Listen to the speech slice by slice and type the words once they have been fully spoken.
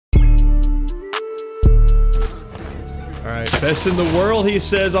Alright, best in the world, he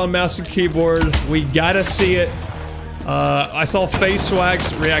says on mouse and keyboard. We gotta see it. I saw Face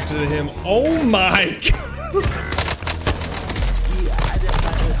Swags reacted to him. Oh my god!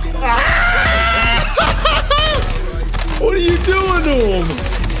 What are you doing to him?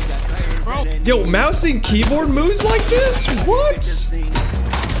 Yo, mouse and keyboard moves like this? What?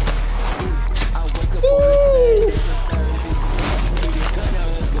 Woo.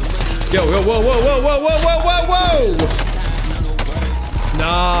 Yo, whoa, whoa, whoa, whoa, whoa, whoa, whoa, whoa, whoa!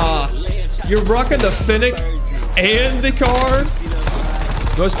 Nah. You're rocking the Finnick and the car?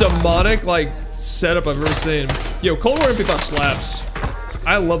 Most demonic, like, setup I've ever seen. Yo, Cold War MP5 slaps.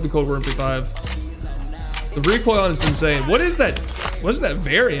 I love the Cold War MP5. The recoil on it's insane. What is that? What is that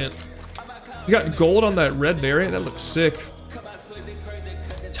variant? He's got gold on that red variant. That looks sick.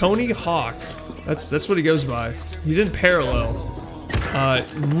 Tony Hawk. That's what he goes by. He's in parallel.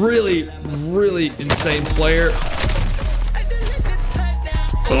 Really, really insane player.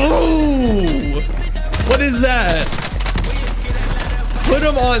 Oh! What is that? Put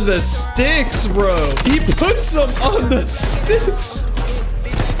him on the sticks, bro. He puts them on the sticks.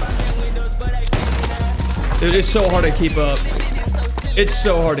 Dude, it's so hard to keep up. It's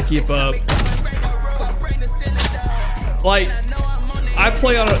so hard to keep up. Like, I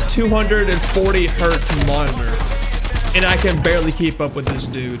play on a 240 hertz monitor, and I can barely keep up with this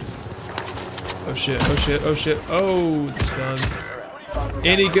dude. Oh shit, oh shit, oh shit. Oh, the stun.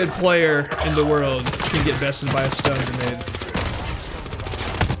 Any good player in the world can get bested by a stun grenade.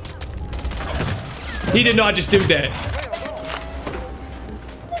 He did not just do that.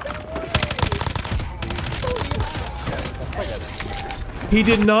 He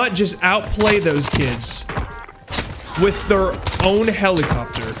did not just outplay those kids with their own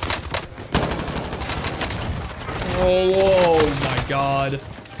helicopter. Oh my god.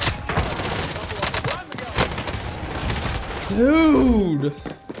 Dude.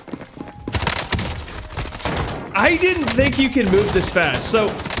 I didn't think you could move this fast.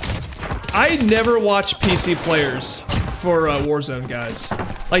 So, I never watch PC players for Warzone, guys.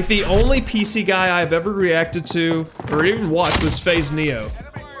 Like, the only PC guy I've ever reacted to, or even watched, was FaZe Neo.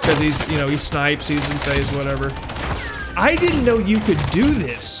 Because he's, you know, he snipes, he's in FaZe, whatever. I didn't know you could do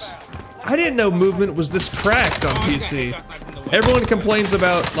this. I didn't know movement was this cracked on PC. Everyone complains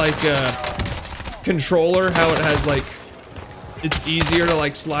about, like, controller, how it has, like, it's easier to,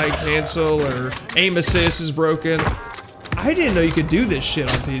 like, slide cancel, or aim assist is broken. I didn't know you could do this shit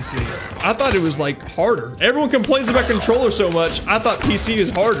on PC. I thought it was, like, harder. Everyone complains about controller so much, I thought PC is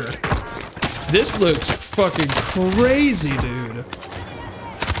harder. This looks fucking crazy, dude.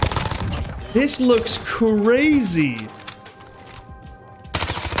 This looks crazy.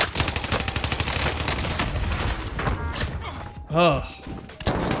 Ugh.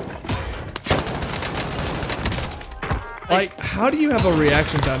 Like, how do you have a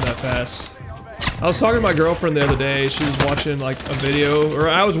reaction time that fast? I was talking to my girlfriend the other day. She was watching like a video, or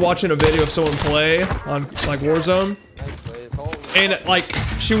I was watching a video of someone play on like Warzone, and like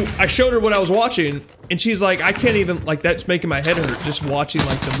I showed her what I was watching, and she's like, I can't even, like, that's making my head hurt just watching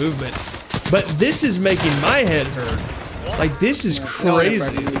like the movement. But this is making my head hurt. Like, this is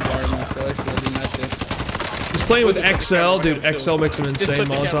crazy. He's playing with XL, dude. XL makes some insane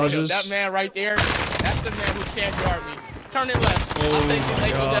montages. That man right there, that's the man who can't guard me. Turn it left. Oh my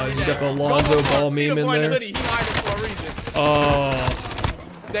god, you got the Lonzo Ball meme in there. He hiding for a reason. Oh.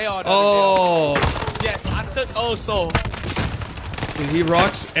 They all know. Yes, I took Oso. Dude, he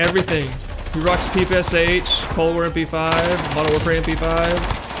rocks everything. He rocks PPSH, Cold War MP5, Modern Warfare MP5,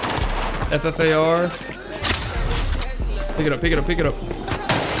 FFAR. Pick it up, pick it up, pick it up.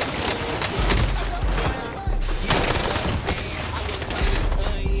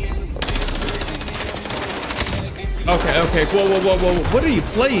 Okay, okay, whoa, whoa, whoa, whoa, what are you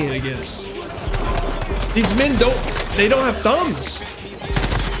playing against? These men don't have thumbs.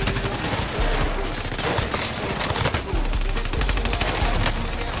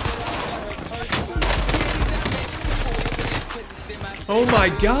 Oh my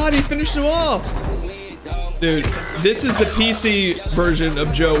god, he finished him off. Dude, this is the PC version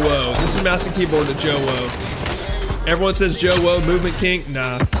of Joe Woe. This is mouse and keyboard to Joe Woe. Everyone says Joe Woe, movement king.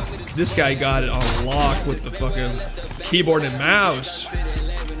 Nah. This guy got it on lock with the fucking keyboard and mouse.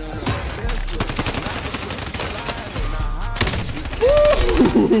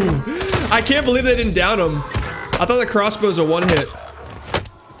 Woo! I can't believe they didn't down him. I thought the crossbow was a one hit.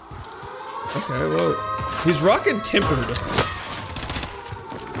 Okay, well, he's rocking tempered.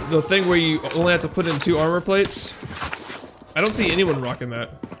 The thing where you only have to put in 2 armor plates. I don't see anyone rocking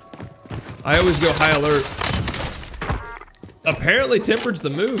that. I always go high alert. Apparently tempered's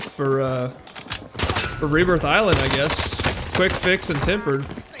the move for For Rebirth Island, I guess. Quick fix and tempered.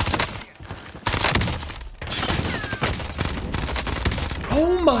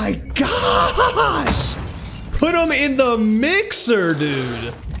 Oh my gosh! Put him in the mixer,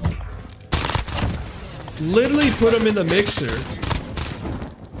 dude. Literally put him in the mixer.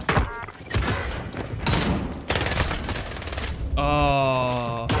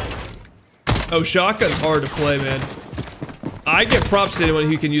 Oh, shotgun's hard to play, man. I give props to anyone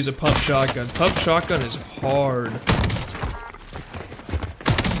who can use a pump shotgun. Pump shotgun is hard.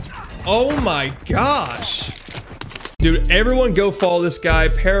 Oh my gosh. Dude, everyone go follow this guy,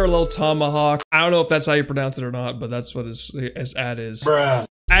 Parallel Tomahawk. I don't know if that's how you pronounce it or not, but that's what his ad is. Bruh.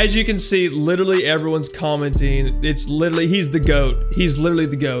 As you can see, literally everyone's commenting. It's literally, he's the GOAT. He's literally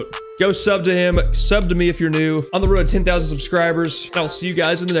the GOAT. Go sub to him, sub to me if you're new. On the road to 10,000 subscribers. I'll see you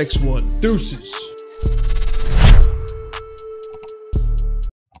guys in the next one. Deuces.